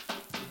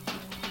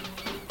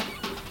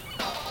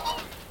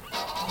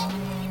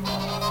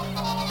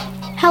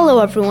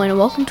Hello everyone and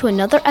welcome to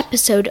another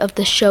episode of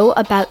the show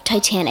about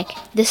Titanic.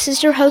 This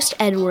is your host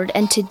Edward,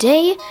 and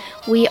today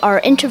we are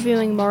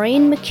interviewing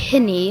Maureen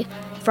McKinney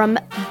from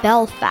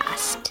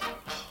Belfast.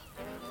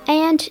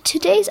 And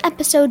today's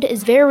episode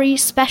is very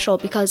special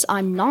because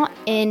I'm not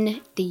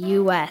in the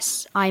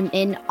US, I'm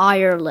in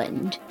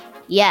Ireland.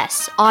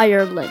 Yes,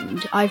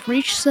 Ireland. I've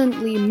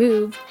recently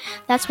moved,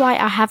 that's why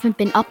I haven't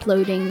been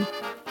uploading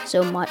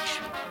so much.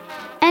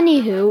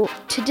 Anywho,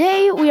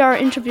 today we are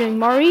interviewing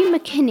Maureen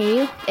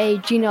McKinney, a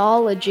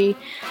genealogy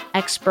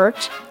expert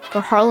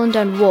for Harland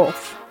 &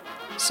 Wolff.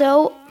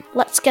 So,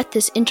 let's get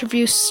this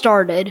interview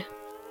started.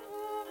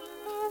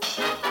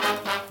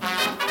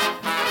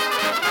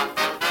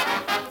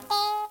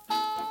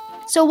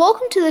 So,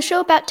 welcome to the show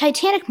about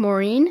Titanic,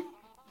 Maureen.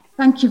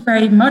 Thank you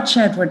very much,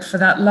 Edward, for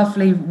that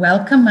lovely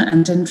welcome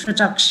and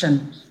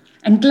introduction.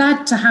 I'm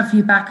glad to have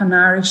you back on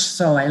Irish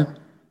soil.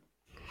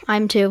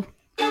 I'm too.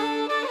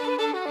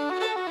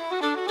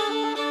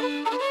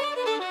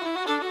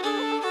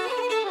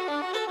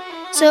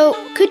 So,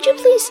 could you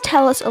please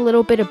tell us a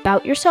little bit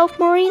about yourself,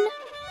 Maureen?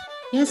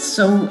 Yes,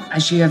 so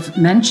as you have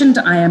mentioned,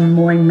 I am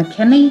Maureen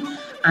McKinney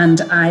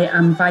and I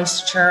am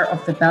Vice Chair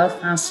of the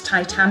Belfast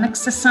Titanic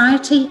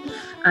Society,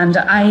 and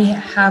I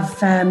have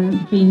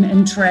been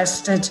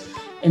interested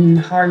in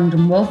Harland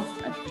 &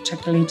 Wolff,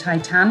 particularly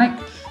Titanic,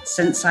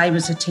 since I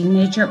was a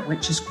teenager,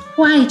 which is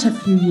quite a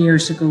few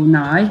years ago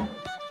now.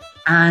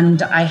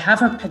 And I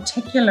have a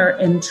particular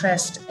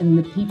interest in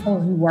the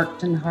people who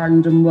worked in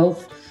Harland &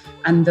 Wolff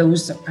and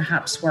those that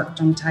perhaps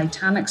worked on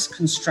Titanic's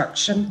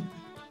construction,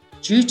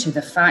 due to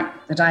the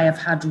fact that I have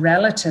had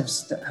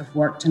relatives that have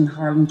worked in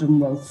Harland &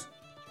 Wolff.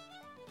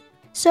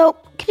 So,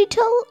 can you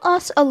tell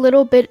us a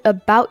little bit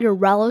about your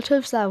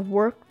relatives that have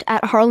worked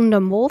at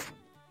Harland & Wolff?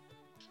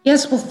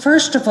 Yes, well,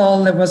 first of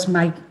all, there was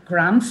my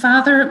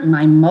grandfather,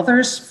 my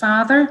mother's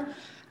father,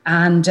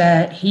 and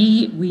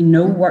we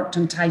know, worked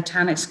on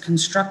Titanic's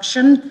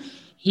construction.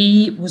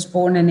 He was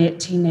born in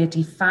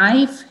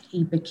 1885.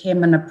 He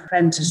became an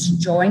apprentice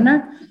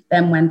joiner,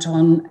 then went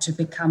on to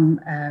become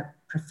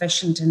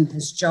proficient in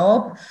his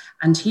job,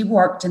 and he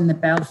worked in the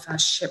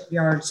Belfast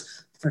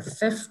shipyards for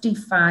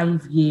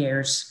 55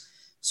 years.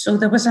 So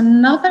there was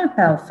another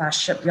Belfast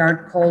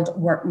shipyard called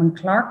Workman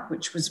Clark,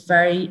 which was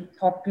very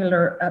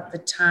popular at the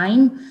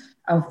time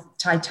of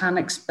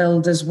Titanic's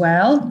build as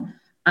well,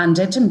 and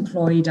it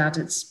employed at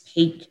its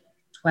peak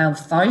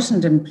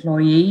 12,000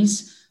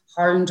 employees.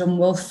 Harland &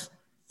 Wolff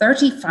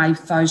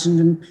 35,000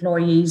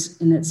 employees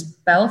in its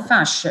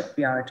Belfast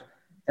shipyard.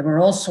 There were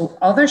also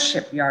other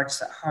shipyards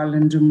that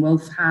Harland &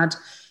 Wolff had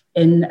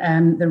in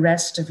the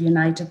rest of the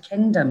United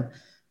Kingdom.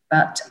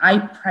 But I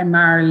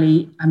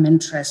primarily am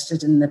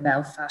interested in the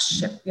Belfast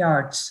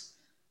shipyards.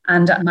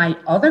 And my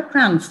other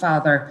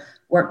grandfather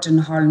worked in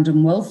Harland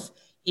 & Wolff.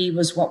 He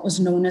was what was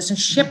known as a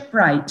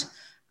shipwright.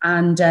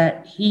 And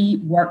he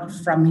worked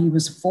from he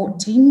was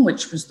 14,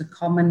 which was the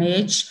common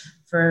age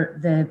for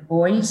the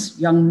boys,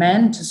 young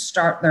men, to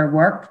start their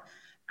work.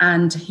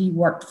 And he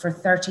worked for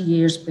 30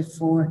 years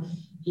before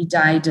he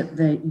died at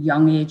the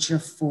young age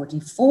of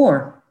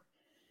 44.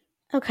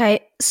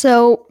 Okay,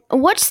 so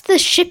what's the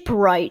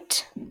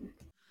shipwright?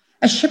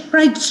 A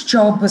shipwright's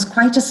job was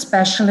quite a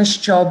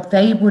specialist job.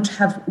 They would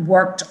have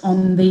worked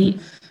on the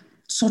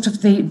sort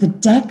of the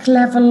deck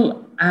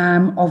level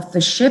of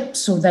the ship.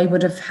 So they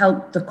would have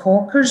helped the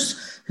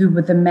caulkers, who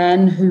were the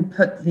men who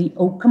put the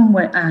oakum,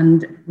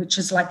 which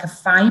is like a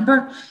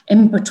fibre,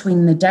 in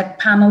between the deck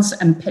panels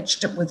and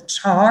pitched it with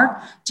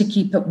tar to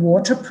keep it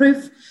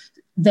waterproof.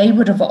 They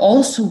would have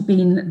also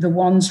been the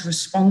ones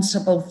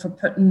responsible for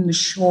putting the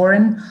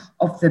shoring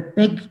of the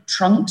big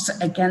trunks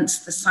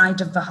against the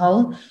side of the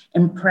hull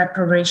in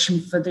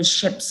preparation for the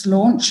ship's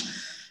launch.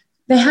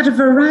 They had a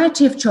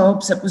variety of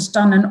jobs that was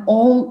done in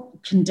all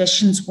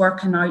conditions,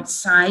 working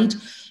outside.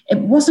 It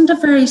wasn't a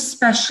very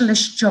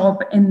specialist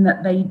job in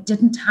that they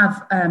didn't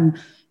have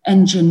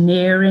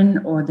engineering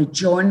or the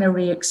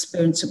joinery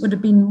experience. It would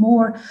have been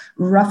more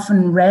rough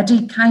and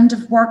ready kind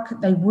of work.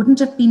 They wouldn't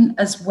have been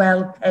as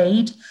well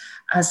paid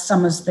as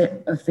some of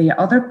the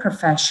other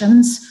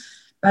professions,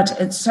 but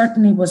it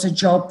certainly was a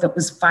job that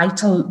was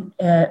vital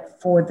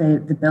for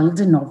the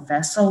building of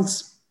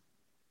vessels.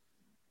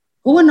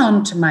 Going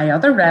on to my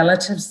other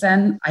relatives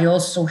then, I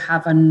also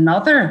have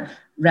another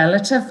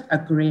relative, a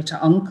great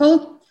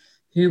uncle,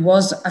 who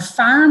was a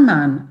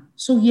fireman.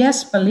 So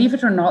yes, believe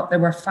it or not, there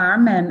were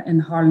firemen in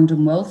Harland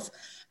 & Wolff,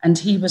 and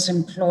he was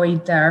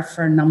employed there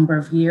for a number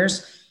of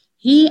years.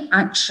 He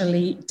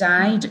actually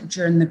died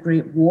during the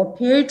Great War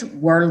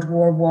period, World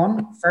War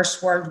I,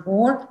 First World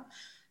War,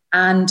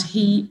 and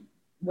he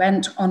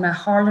went on a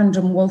Harland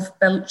 & Wolff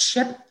built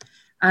ship,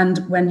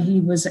 and when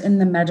he was in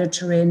the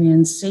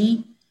Mediterranean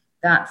Sea,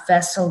 that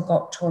vessel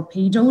got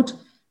torpedoed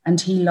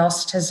and he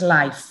lost his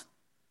life.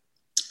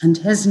 And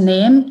his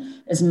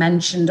name is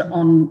mentioned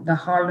on the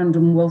Harland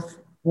 & Wolff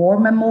War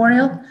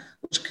Memorial,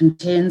 which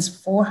contains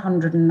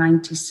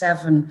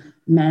 497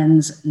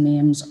 men's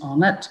names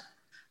on it.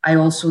 I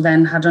also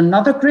then had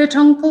another great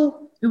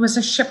uncle who was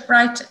a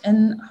shipwright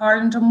in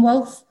Harland &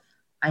 Wolff,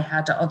 I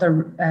had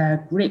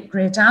other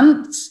great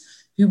aunts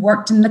who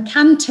worked in the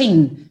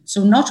canteen.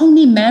 So not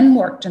only men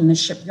worked in the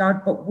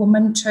shipyard, but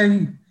women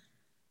too.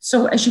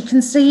 So as you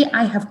can see,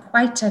 I have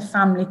quite a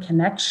family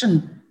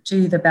connection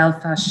to the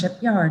Belfast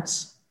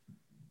shipyards.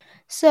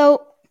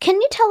 So can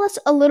you tell us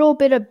a little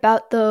bit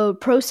about the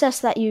process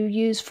that you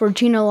use for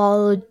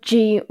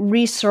genealogy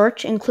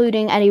research,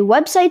 including any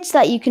websites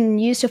that you can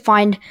use to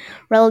find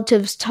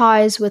relatives'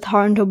 ties with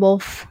Harland and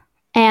Wolff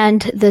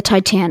and the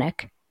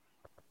Titanic?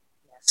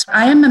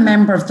 I am a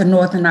member of the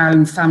Northern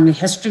Ireland Family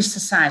History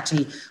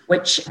Society,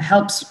 which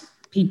helps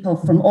people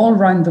from all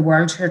around the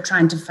world who are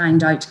trying to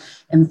find out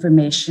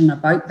information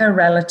about their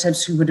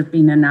relatives who would have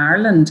been in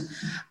Ireland.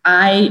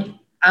 I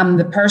am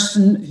the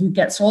person who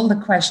gets all the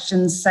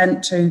questions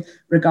sent to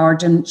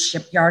regarding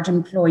shipyard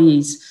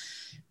employees.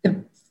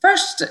 The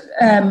first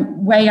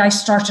way I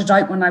started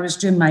out when I was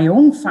doing my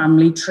own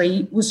family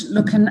tree was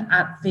looking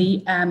at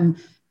the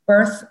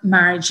birth,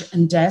 marriage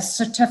and death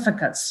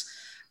certificates.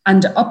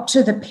 And up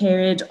to the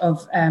period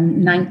of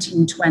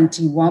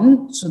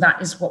 1921, so that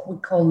is what we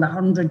call the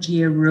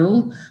 100-year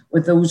rule,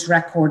 where those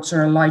records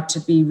are allowed to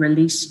be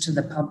released to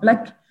the public,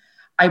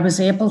 I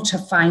was able to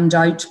find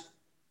out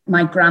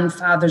my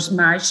grandfather's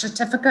marriage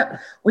certificate,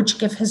 which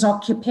gave his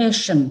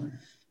occupation.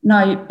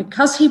 Now,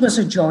 because he was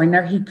a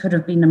joiner, he could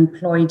have been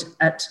employed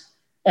at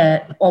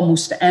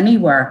almost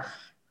anywhere.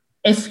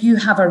 If you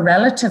have a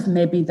relative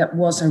maybe that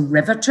was a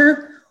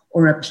riveter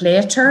or a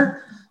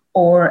plater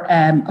or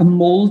a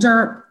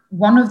moulder,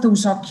 one of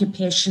those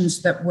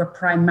occupations that were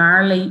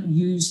primarily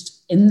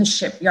used in the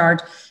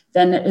shipyard,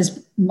 then it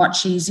is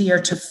much easier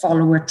to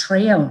follow a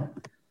trail.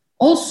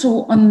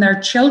 Also, on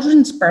their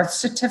children's birth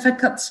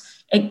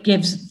certificates, it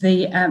gives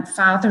the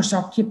father's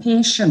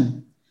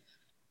occupation.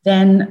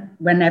 Then,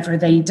 whenever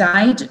they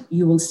died,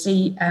 you will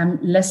see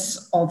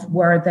lists of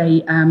where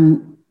they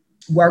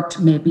worked,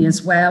 maybe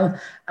as well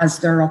as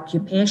their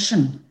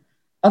occupation.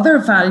 Other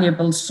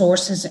valuable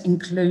sources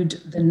include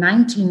the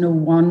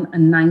 1901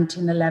 and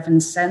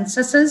 1911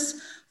 censuses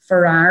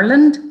for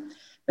Ireland,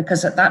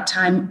 because at that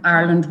time,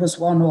 Ireland was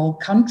one all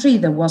country.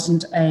 There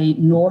wasn't a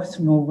north,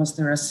 nor was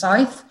there a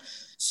south.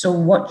 So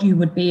what you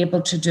would be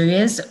able to do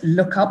is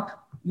look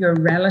up your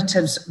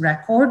relatives'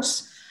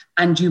 records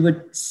and you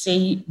would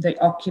see the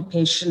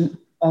occupation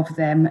of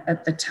them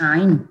at the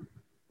time.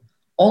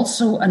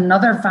 Also,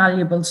 another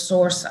valuable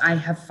source I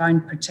have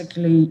found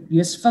particularly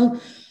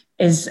useful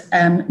is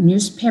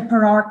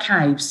newspaper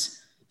archives.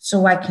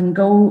 So I can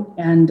go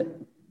and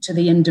to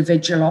the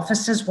individual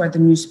offices where the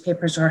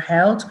newspapers are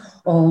held.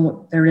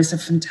 Or there is a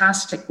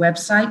fantastic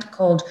website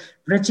called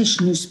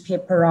British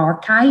Newspaper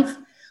Archive,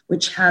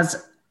 which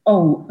has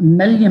a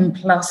million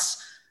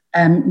plus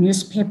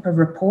newspaper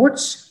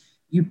reports.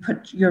 You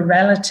put your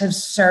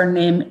relative's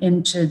surname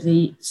into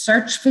the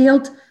search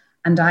field,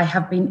 and I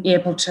have been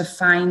able to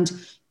find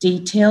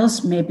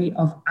details maybe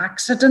of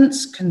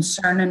accidents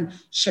concerning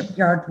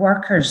shipyard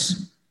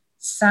workers.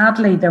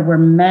 Sadly, there were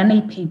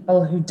many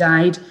people who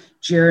died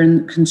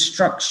during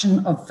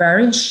construction of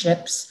various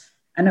ships,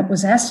 and it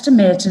was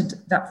estimated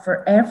that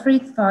for every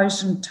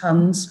 1,000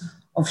 tons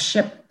of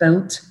ship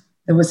built,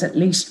 there was at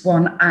least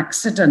one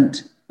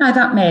accident. Now,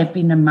 that may have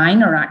been a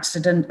minor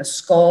accident, a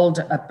scald,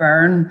 a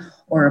burn,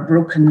 or a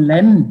broken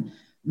limb,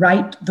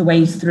 right the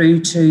way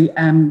through to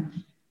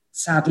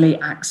sadly,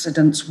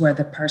 accidents where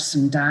the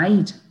person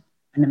died.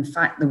 And in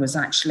fact, there was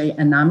actually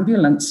an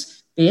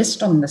ambulance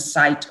based on the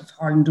site of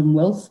Harland and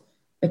Wolff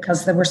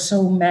because there were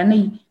so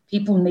many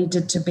people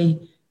needed to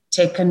be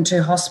taken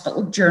to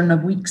hospital during a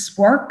week's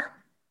work.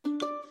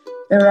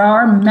 There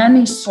are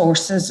many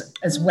sources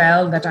as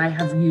well that I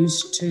have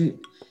used to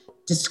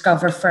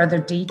discover further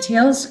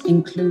details,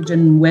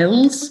 including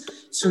wills.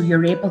 So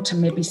you're able to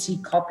maybe see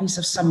copies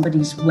of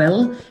somebody's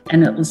will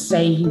and it will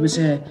say he was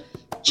a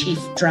chief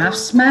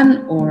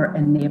draftsman or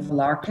a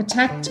naval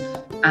architect,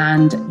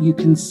 and you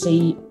can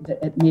see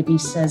that it maybe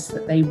says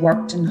that they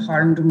worked in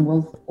Harland and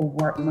Wolff or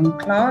Workman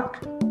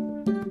Clark.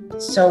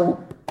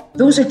 So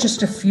those are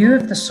just a few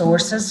of the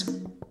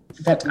sources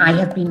that I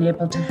have been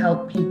able to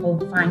help people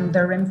find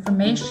their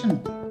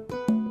information.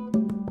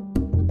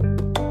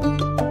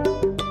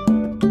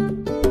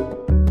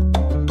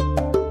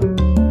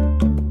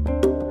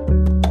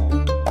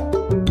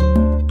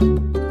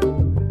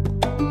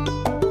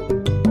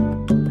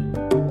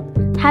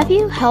 Have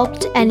you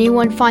helped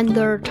anyone find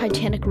their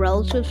Titanic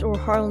relatives or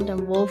Harland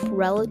and Wolff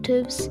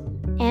relatives?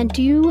 And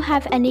do you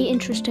have any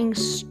interesting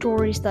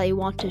stories that you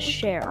want to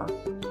share?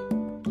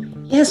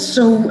 Yes,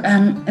 so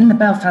in the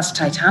Belfast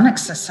Titanic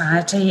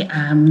Society,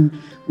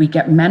 we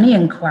get many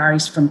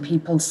inquiries from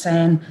people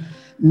saying,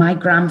 my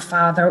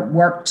grandfather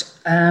worked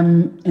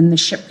in the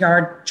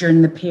shipyard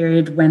during the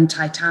period when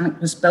Titanic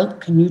was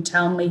built. Can you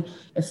tell me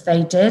if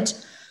they did?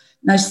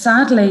 Now,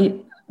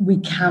 sadly, we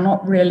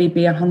cannot really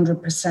be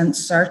 100%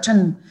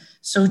 certain.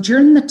 So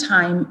during the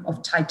time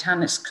of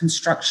Titanic's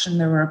construction,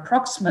 there were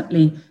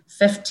approximately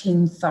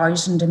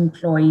 15,000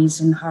 employees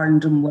in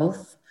Harland and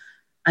Wolff.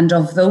 And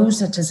of those,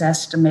 it is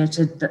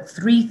estimated that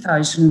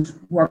 3,000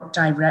 worked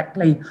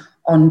directly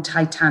on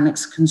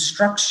Titanic's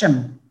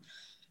construction.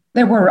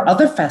 There were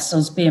other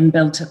vessels being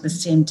built at the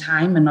same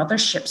time and other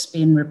ships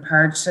being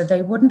repaired, so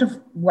they wouldn't have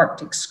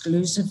worked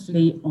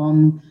exclusively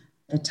on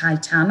the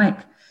Titanic.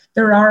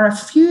 There are a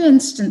few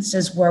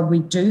instances where we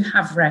do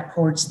have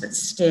records that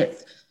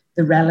state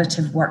the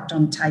relative worked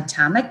on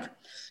Titanic.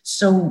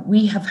 So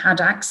we have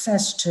had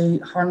access to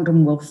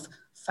Herndon Wolf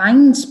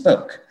Fines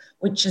book,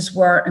 which is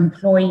where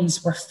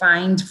employees were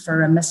fined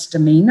for a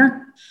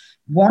misdemeanor.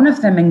 One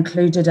of them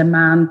included a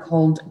man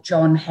called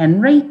John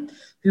Henry,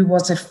 who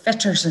was a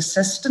fitter's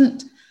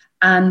assistant,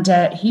 and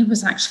he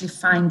was actually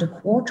fined a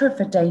quarter of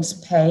a day's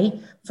pay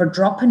for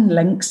dropping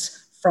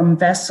links from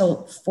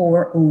vessel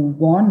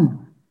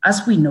 401.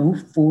 As we know,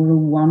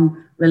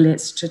 401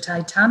 relates to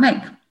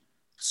Titanic.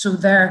 So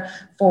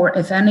therefore,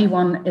 if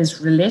anyone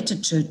is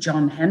related to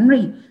John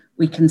Henry,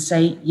 we can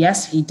say,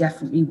 yes, he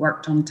definitely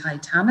worked on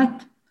Titanic.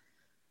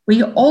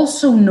 We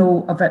also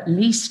know of at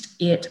least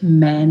 8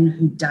 men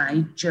who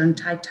died during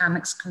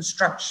Titanic's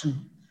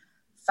construction.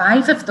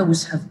 5 of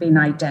those have been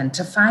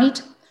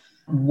identified.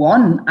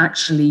 1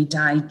 actually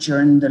died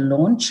during the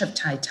launch of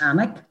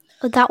Titanic.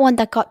 Oh, that one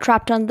that got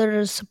trapped under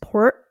the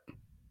support?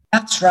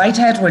 That's right,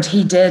 Edward.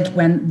 He did.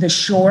 When the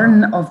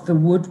shorn of the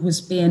wood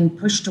was being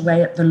pushed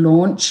away at the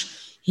launch,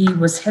 he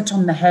was hit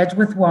on the head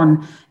with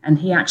one, and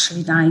he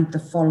actually died the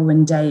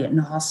following day in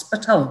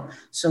hospital.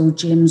 So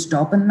James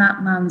Dobbin,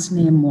 that man's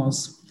name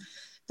was.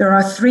 There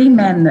are 3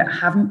 men that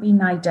haven't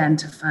been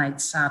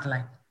identified,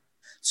 sadly.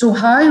 So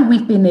how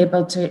we've been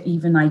able to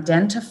even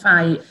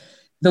identify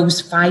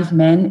those 5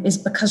 men is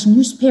because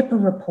newspaper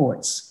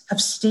reports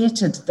have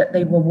stated that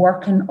they were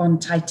working on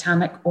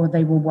Titanic or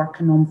they were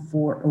working on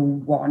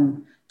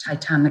 401,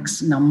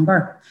 Titanic's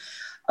number.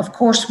 Of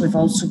course, we've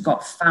also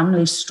got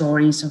family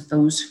stories of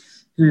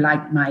those who,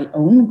 like my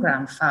own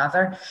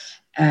grandfather,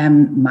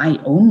 my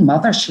own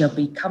mother, she'll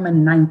be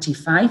coming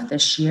 95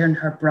 this year, and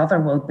her brother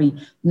will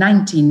be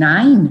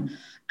 99.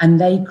 And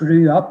they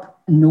grew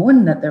up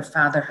knowing that their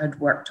father had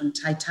worked on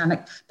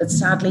Titanic, but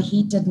sadly,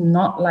 he did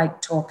not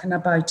like talking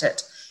about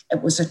it.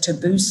 It was a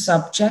taboo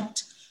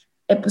subject.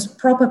 It was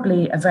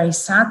probably a very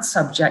sad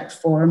subject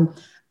for him.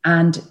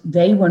 And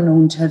they were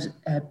known to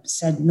have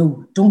said,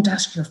 no, don't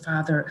ask your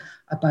father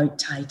about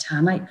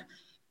Titanic,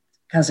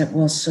 because it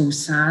was so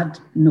sad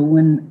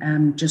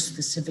knowing just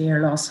the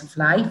severe loss of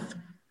life.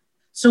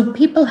 So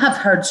people have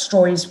heard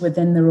stories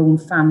within their own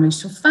family.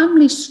 So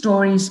family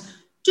stories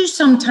do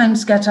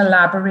sometimes get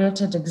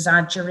elaborated,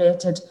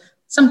 exaggerated,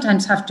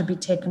 sometimes have to be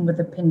taken with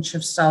a pinch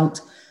of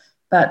salt.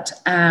 But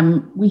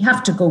we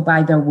have to go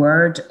by their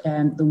word,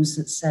 those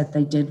that said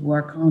they did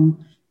work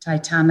on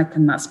Titanic,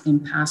 and that's been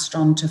passed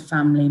on to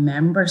family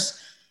members.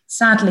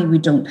 Sadly, we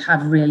don't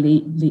have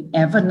really the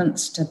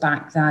evidence to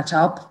back that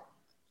up.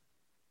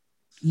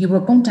 You were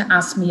going to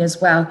ask me as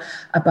well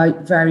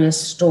about various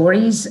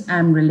stories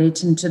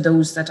relating to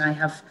those that I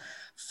have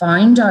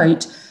found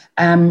out.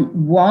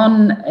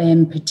 One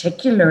in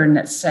particular, and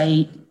it's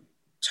a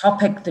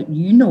topic that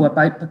you know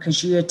about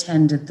because you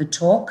attended the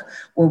talk,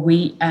 where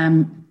we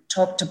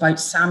talked about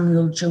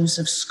Samuel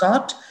Joseph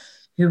Scott,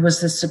 who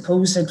was the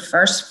supposed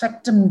first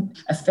victim,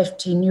 a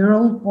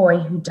 15-year-old boy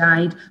who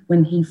died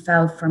when he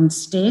fell from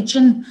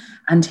staging.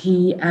 And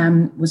he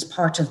was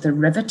part of the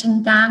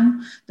riveting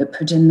gang that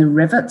put in the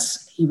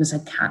rivets. He was a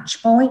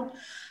catch boy.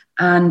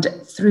 And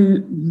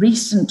through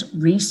recent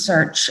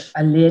research,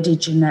 a lady,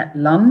 Jeanette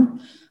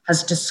Lunn,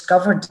 has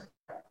discovered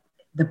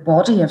the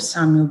body of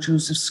Samuel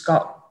Joseph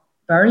Scott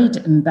buried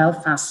in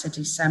Belfast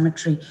City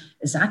Cemetery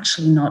is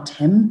actually not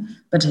him,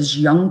 but his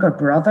younger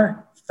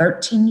brother,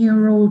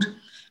 13-year-old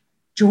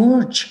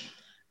George.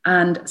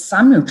 And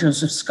Samuel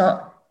Joseph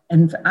Scott,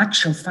 in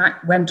actual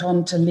fact, went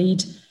on to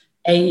lead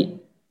a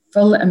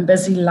full and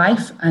busy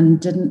life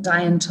and didn't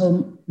die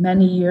until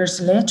many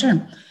years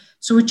later.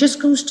 So it just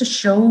goes to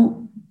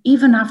show,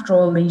 even after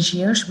all these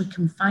years, we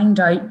can find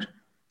out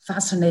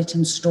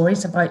fascinating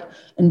stories about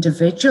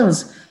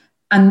individuals.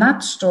 And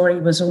that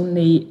story was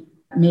only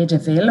made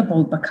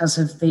available because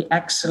of the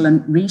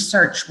excellent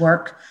research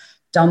work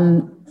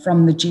done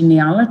from the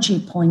genealogy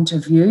point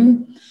of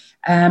view.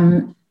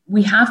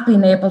 We have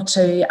been able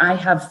to, I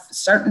have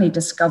certainly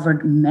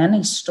discovered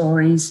many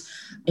stories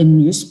in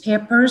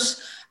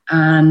newspapers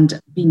and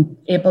been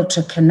able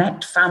to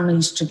connect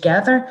families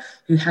together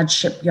who had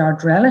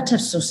shipyard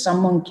relatives. So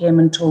someone came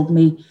and told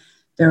me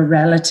their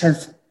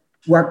relative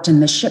worked in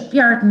the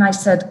shipyard, and I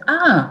said,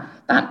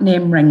 that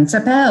name rings a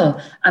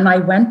bell. And I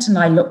went and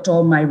I looked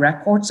all my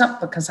records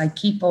up because I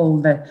keep all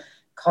the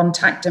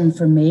contact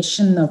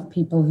information of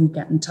people who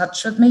get in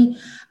touch with me.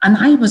 And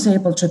I was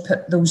able to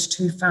put those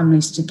 2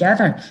 families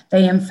together.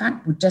 They, in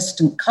fact, were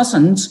distant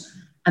cousins,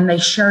 and they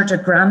shared a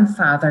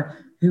grandfather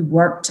who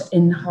worked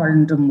in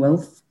Herndon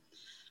Wolf.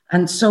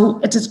 And so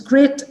it is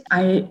great.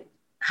 I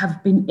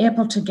have been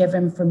able to give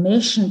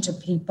information to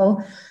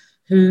people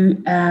who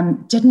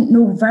didn't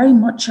know very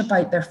much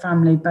about their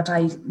family, but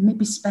I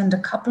maybe spend a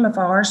couple of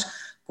hours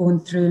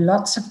going through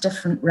lots of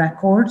different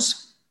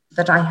records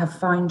that I have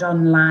found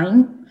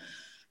online.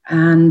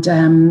 And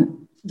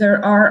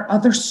there are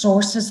other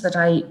sources that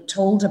I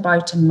told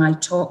about in my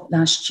talk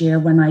last year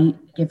when I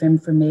give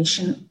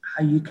information,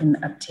 how you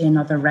can obtain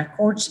other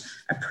records,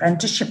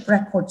 apprenticeship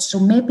records. So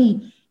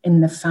maybe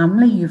in the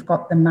family, you've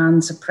got the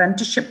man's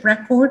apprenticeship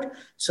record.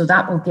 So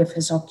that will give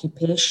his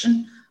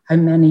occupation, how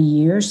many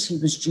years he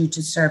was due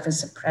to serve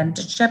his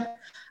apprenticeship,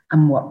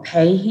 and what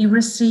pay he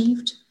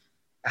received.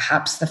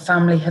 Perhaps the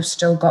family have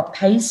still got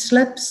pay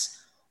slips,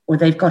 or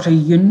they've got a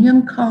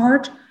union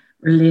card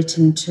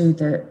relating to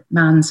the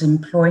man's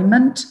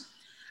employment.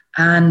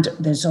 And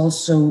there's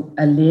also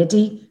a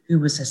lady who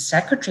was a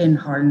secretary in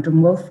Harland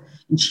and Wolff,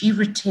 and she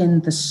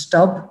retained the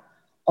stub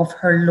of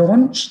her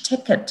launch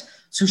ticket.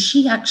 So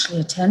she actually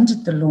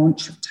attended the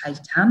launch of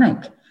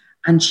Titanic,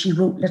 and she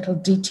wrote little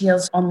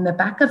details on the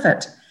back of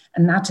it.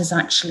 And that is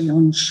actually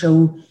on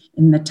show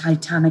in the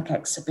Titanic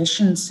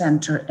Exhibition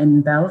Centre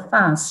in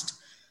Belfast.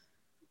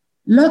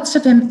 Lots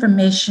of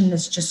information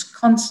is just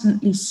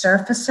constantly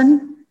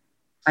surfacing.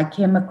 I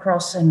came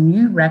across a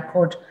new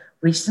record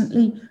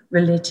recently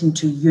relating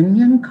to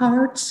union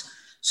cards.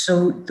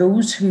 So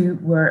those who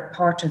were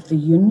part of the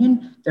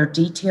union, their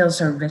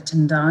details are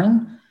written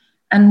down.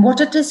 And what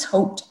it is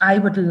hoped I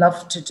would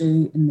love to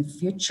do in the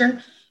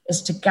future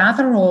is to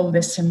gather all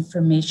this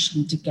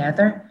information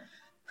together,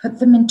 put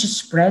them into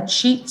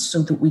spreadsheets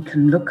so that we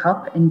can look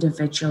up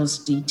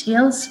individuals'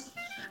 details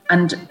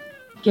and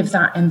give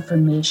that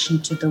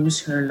information to those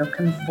who are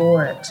looking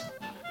for it.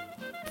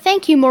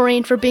 Thank you,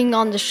 Maureen, for being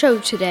on the show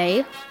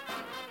today.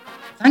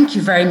 Thank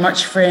you very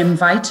much for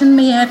inviting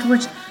me,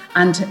 Edward.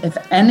 And if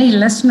any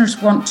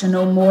listeners want to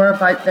know more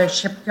about their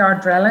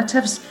shipyard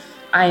relatives,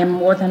 I am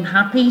more than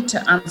happy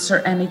to answer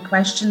any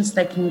questions.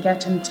 They can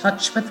get in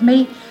touch with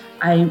me.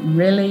 I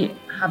really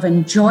have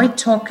enjoyed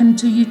talking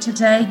to you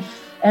today,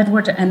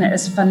 Edward, and it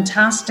is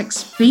fantastic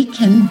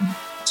speaking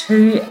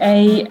to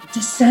a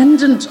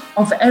descendant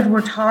of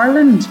Edward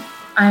Harland.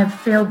 I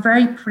feel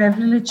very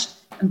privileged,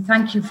 and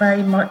thank you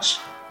very much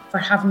for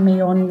having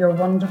me on your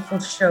wonderful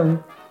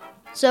show.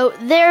 So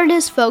there it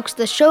is, folks.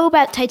 The show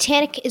about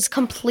Titanic is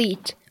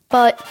complete,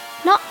 but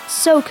not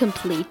so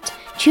complete.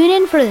 Tune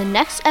in for the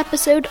next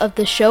episode of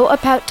the show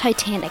about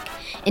Titanic.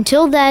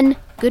 Until then,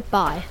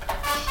 goodbye.